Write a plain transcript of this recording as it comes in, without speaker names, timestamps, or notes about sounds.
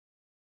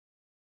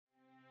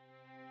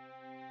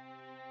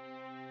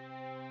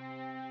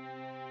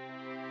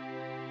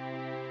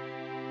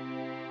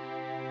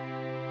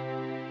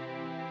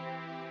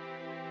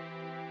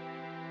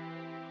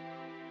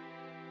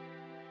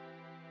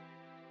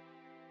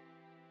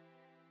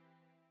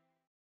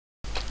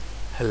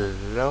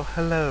Hello,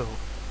 hello.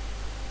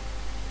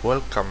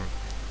 Welcome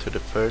to the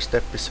first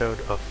episode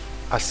of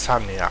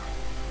Asania.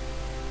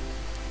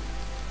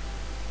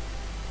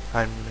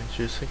 I'm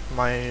using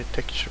my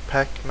texture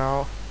pack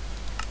now.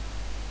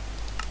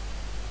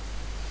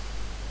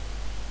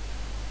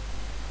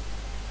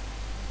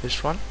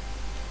 This one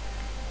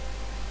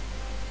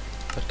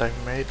that I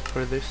made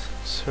for this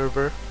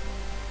server.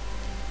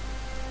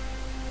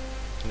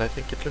 And I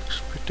think it looks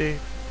pretty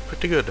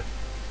good.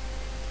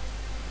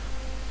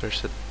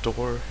 There's a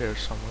door here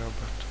somewhere,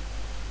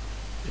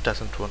 but it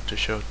doesn't want to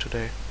show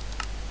today.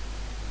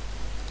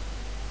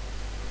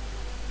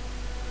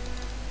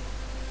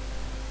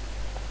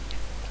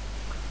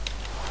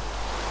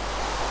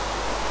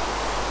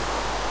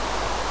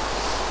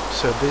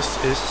 So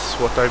this is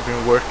what I've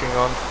been working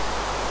on.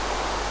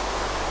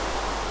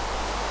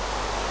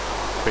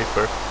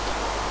 Paper.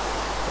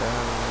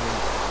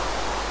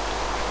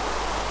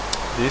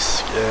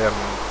 This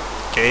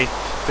gate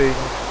thing.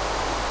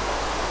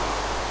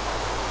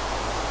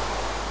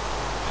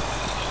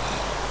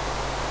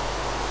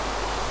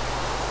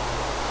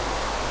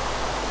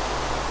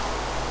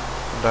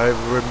 And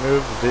I've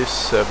removed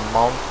this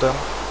mountain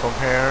from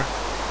here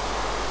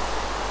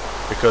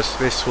because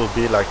this will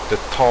be like the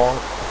town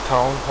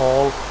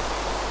hall,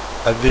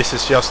 and this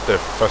is just the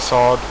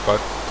facade,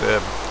 but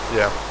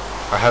yeah,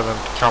 I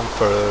haven't come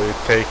further. It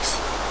takes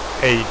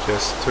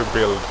ages to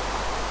build.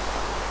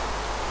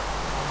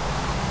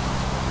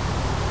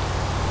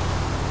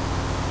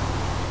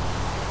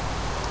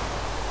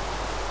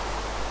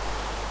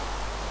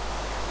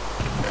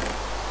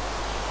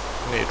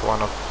 Need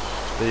one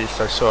of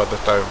these. I saw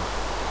that I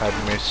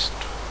had missed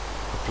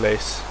a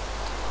place.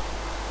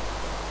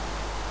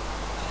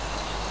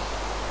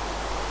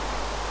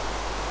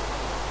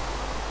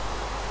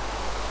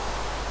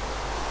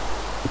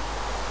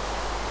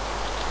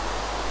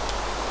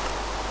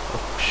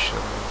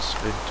 Options,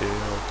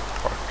 video,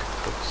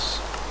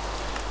 particles.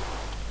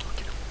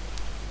 Okay,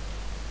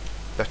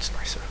 that's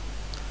nicer.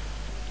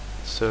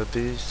 So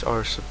these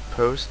are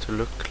supposed to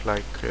look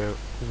like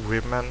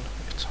women.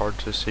 It's hard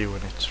to see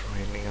when it's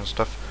raining and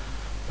stuff,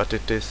 but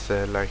it is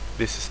like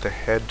this is the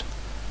head,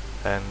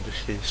 and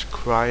she's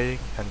crying,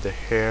 and the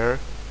hair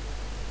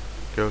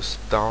goes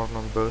down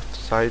on both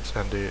sides,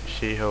 and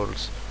she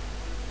holds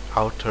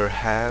out her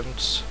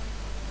hands,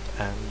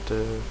 and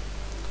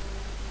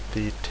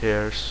the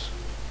tears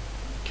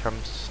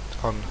comes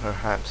on her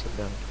hands and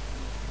then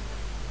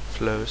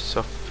flows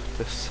off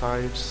the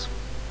sides.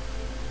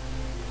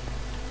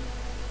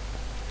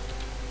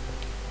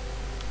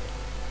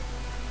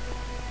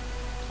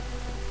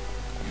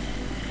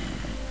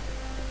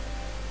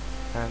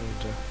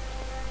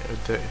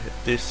 And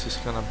this is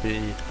gonna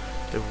be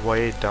the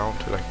way down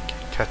to like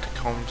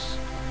catacombs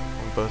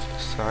on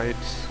both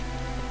sides.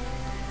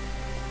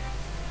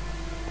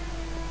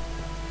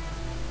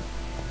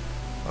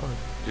 Oh,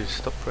 did it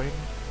stop raining?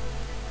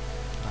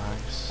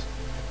 Nice.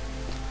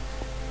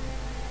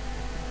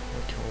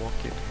 We can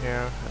walk in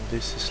here, and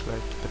this is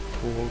like the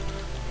pool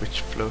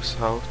which flows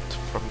out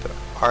from the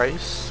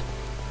ice.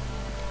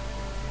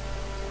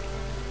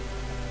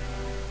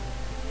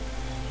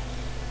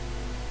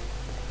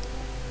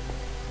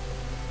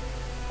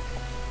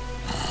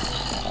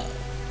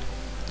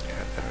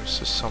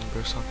 There's a zombie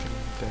or something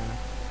there.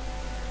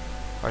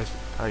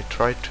 I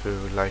tried to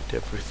light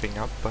everything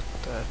up, but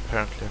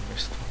apparently I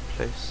missed one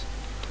place.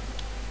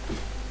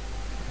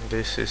 And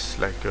this is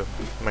like a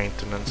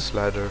maintenance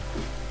ladder.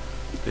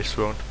 This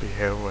won't be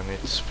here when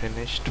it's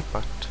finished,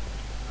 but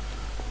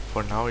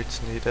for now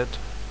it's needed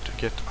to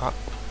get up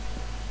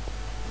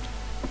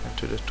and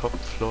to the top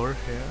floor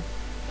here.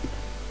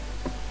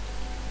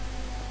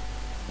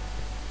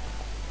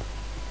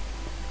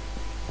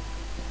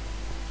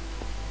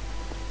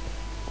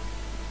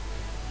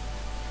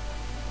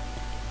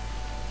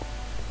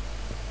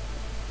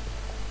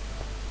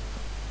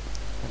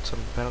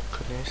 Some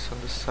balconies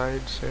on the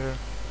sides here.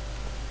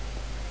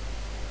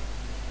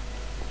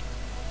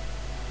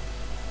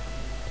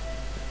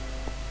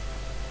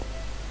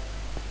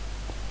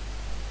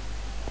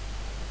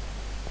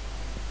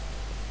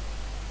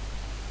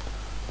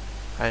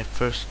 I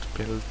first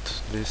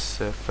built this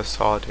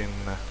facade in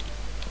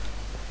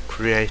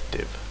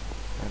creative,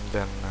 and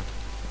then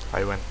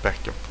I went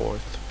back and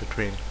forth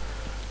between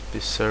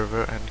this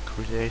server and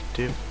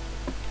creative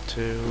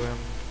to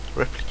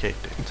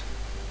replicate it.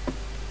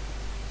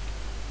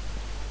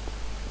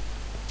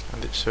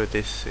 So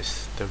this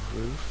is the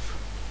roof.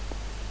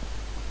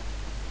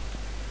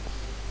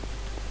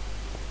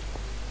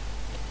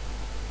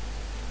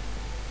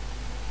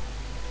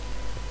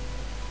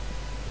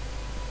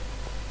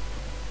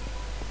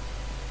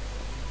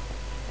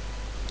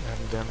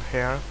 And then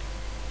here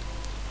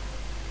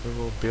we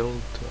will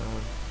build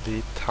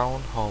the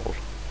town hall,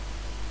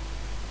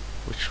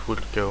 which will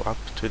go up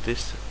to the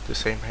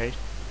same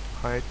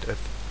height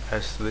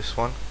as this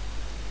one.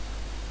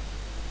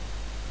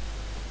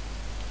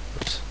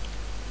 Oops.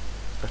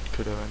 That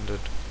could have ended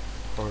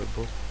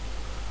horrible.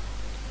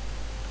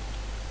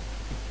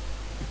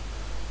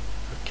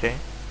 Okay,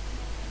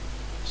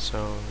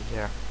 so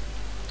yeah,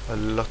 A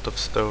lot of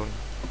stone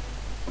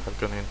have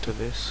gone into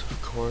this,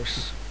 of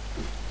course.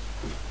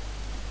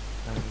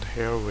 And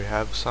here we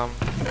have some.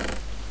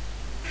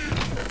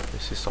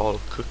 This is all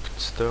cooked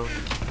stone.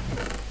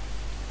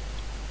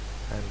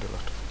 And a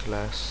lot of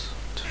glass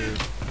too.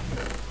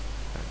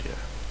 And yeah,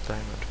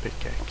 diamond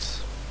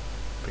pickaxe.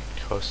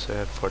 Because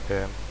for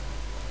the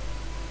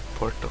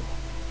portal.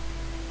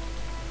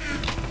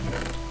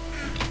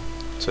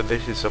 So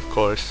this is of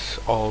course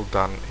all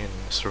done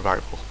in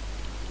survival.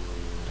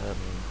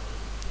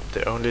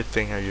 The only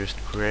thing I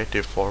used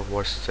creative for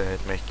was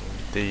making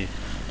the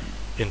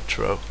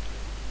intro,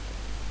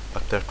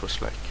 but that was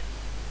like,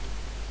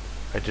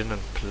 I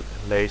didn't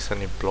place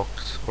any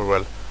blocks, or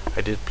well,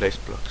 I did place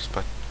blocks,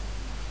 but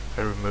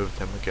I removed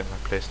them again. I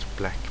placed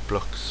black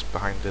blocks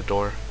behind the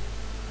door,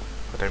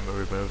 but I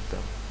removed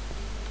them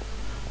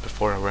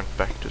before I went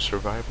back to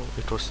survival.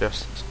 It was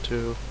just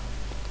to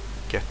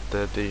get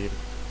the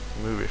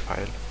movie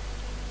file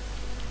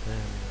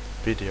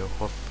video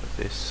of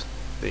this,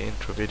 the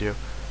intro video,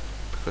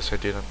 because I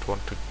didn't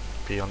want to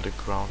be on the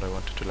ground. I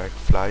wanted to like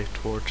fly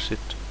towards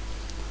it.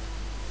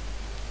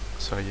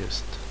 So I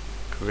used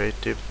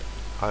creative.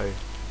 I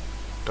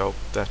doubt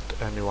that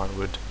anyone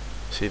would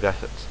see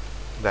that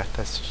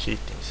as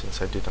cheating,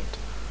 since I didn't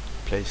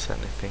place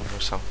anything or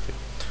something.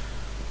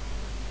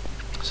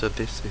 So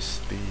this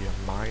is the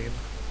mine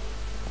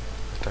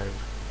that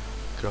I've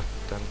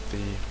gotten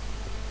the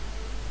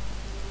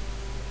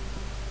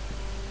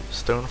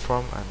stone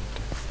from, and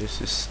this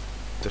is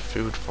the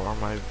food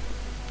farm I've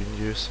been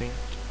using.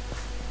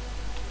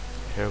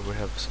 Here we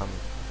have some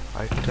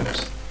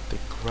items, the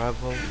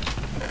gravel,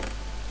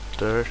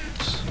 dirt,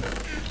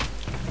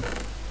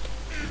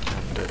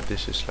 and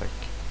this is like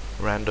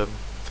random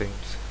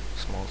things,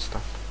 small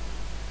stuff,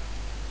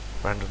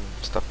 random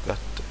stuff that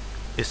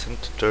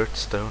isn't dirt,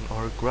 stone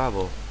or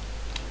gravel.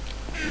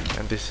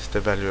 And this is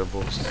the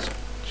valuables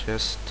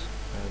chest,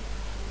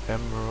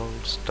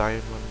 emeralds,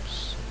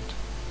 diamonds and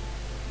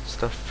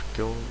stuff,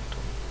 gold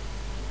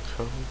and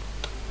coal.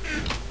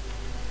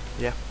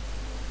 Yeah.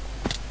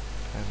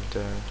 And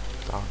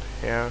down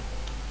here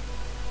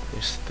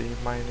is the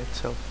mine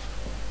itself.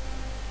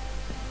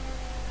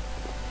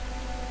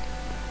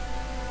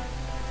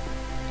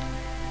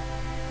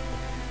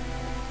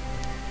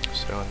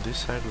 So on this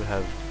side we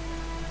have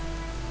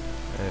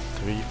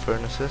 3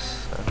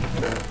 furnaces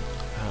and a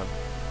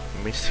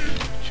misc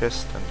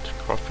chest and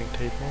crafting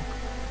table.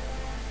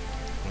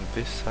 On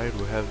this side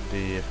we have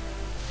the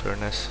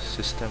furnace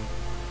system.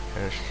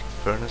 Here's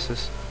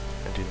furnaces,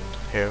 and in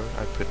here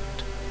I put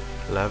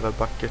lava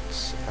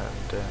buckets,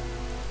 and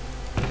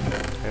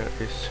there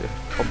is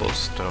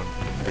cobblestone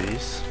in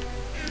these.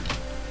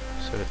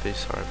 So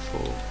these are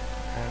full,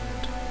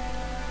 and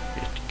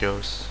it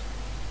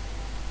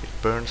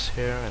burns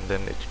here, and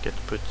then it gets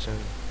put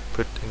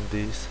in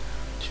these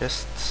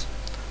chests.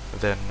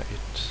 Then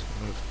it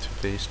moved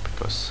to these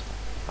because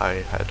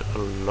I had a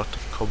lot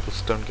of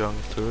cobblestone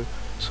going through,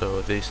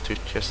 so these 2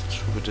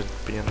 chests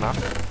wouldn't be enough.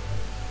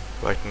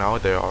 Right now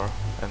they are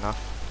enough,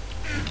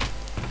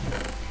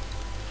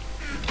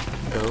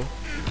 though,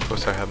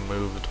 because I have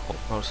moved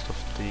most of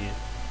the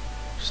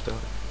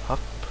stone up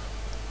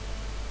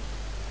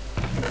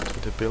to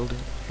the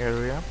building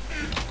area.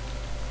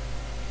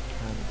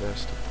 And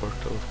there's the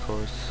portal, of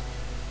course,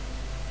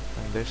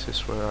 and this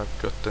is where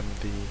I've gotten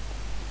the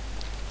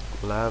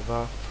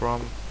lava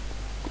from,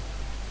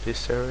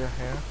 this area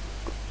here.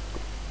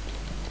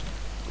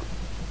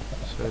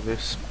 So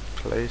this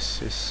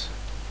place is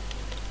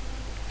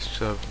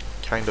a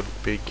kind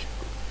of big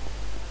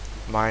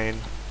mine.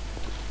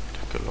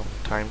 Took a long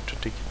time to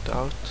dig it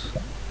out,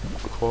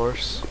 of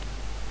course,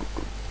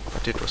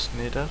 but it was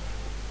needed.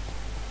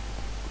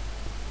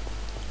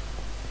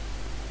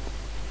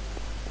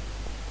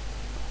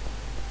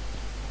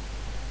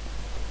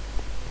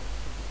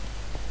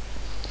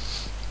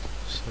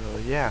 So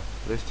yeah,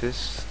 this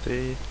is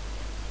the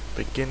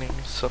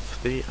beginnings of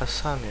the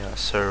Asania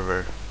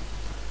server,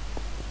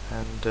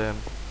 and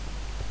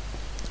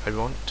I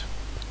want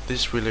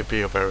this really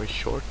be a very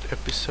short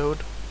episode.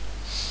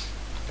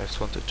 I just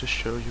wanted to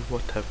show you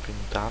what have been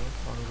done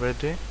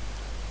already,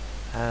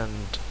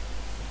 and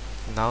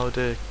now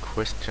the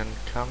question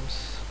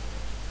comes: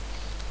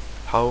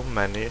 how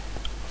many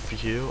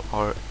of you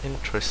are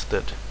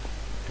interested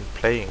in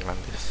playing on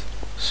this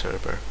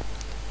server?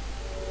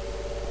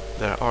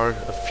 There are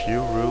a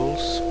few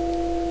rules.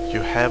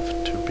 You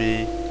have to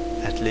be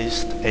at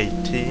least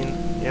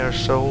 18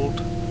 years old,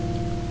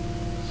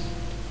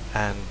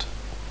 and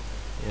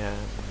yeah,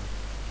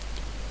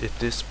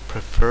 it is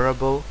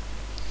preferable.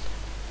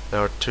 There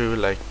are 2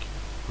 like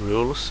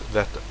rules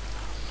that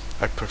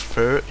I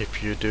prefer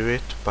if you do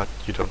it, but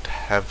you don't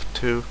have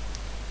to.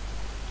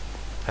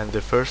 And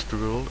the first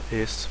rule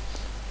is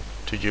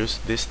to use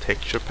this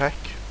texture pack,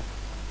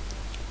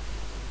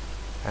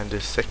 and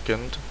the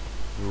second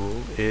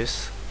rule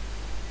is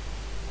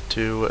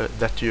to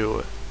that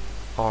you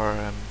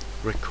are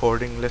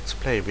recording Let's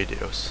Play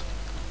videos.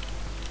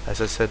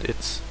 As I said,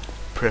 it's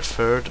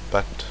preferred,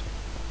 but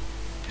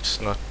it's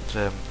not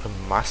a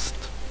must.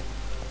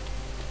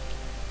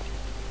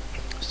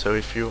 So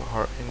if you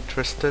are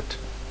interested,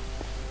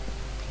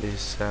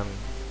 please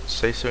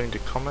say so in the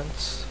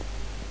comments,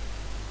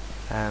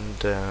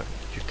 and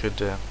you could,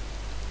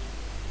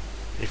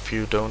 if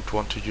you don't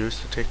want to use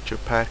the texture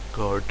pack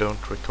or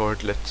don't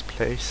record Let's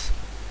Plays,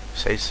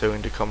 say so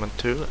in the comment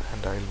too,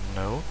 and I'll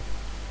know.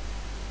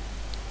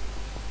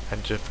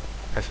 And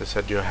as I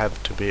said, you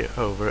have to be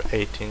over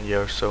 18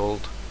 years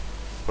old,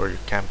 or you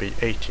can be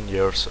 18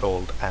 years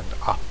old and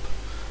up,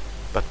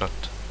 but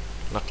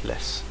not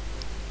less.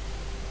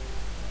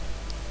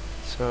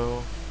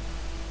 So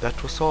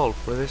that was all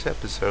for this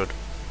episode.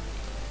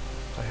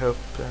 I hope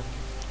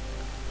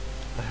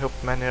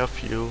many of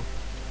you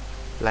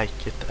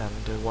like it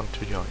and want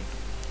to join.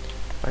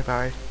 Bye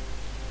bye.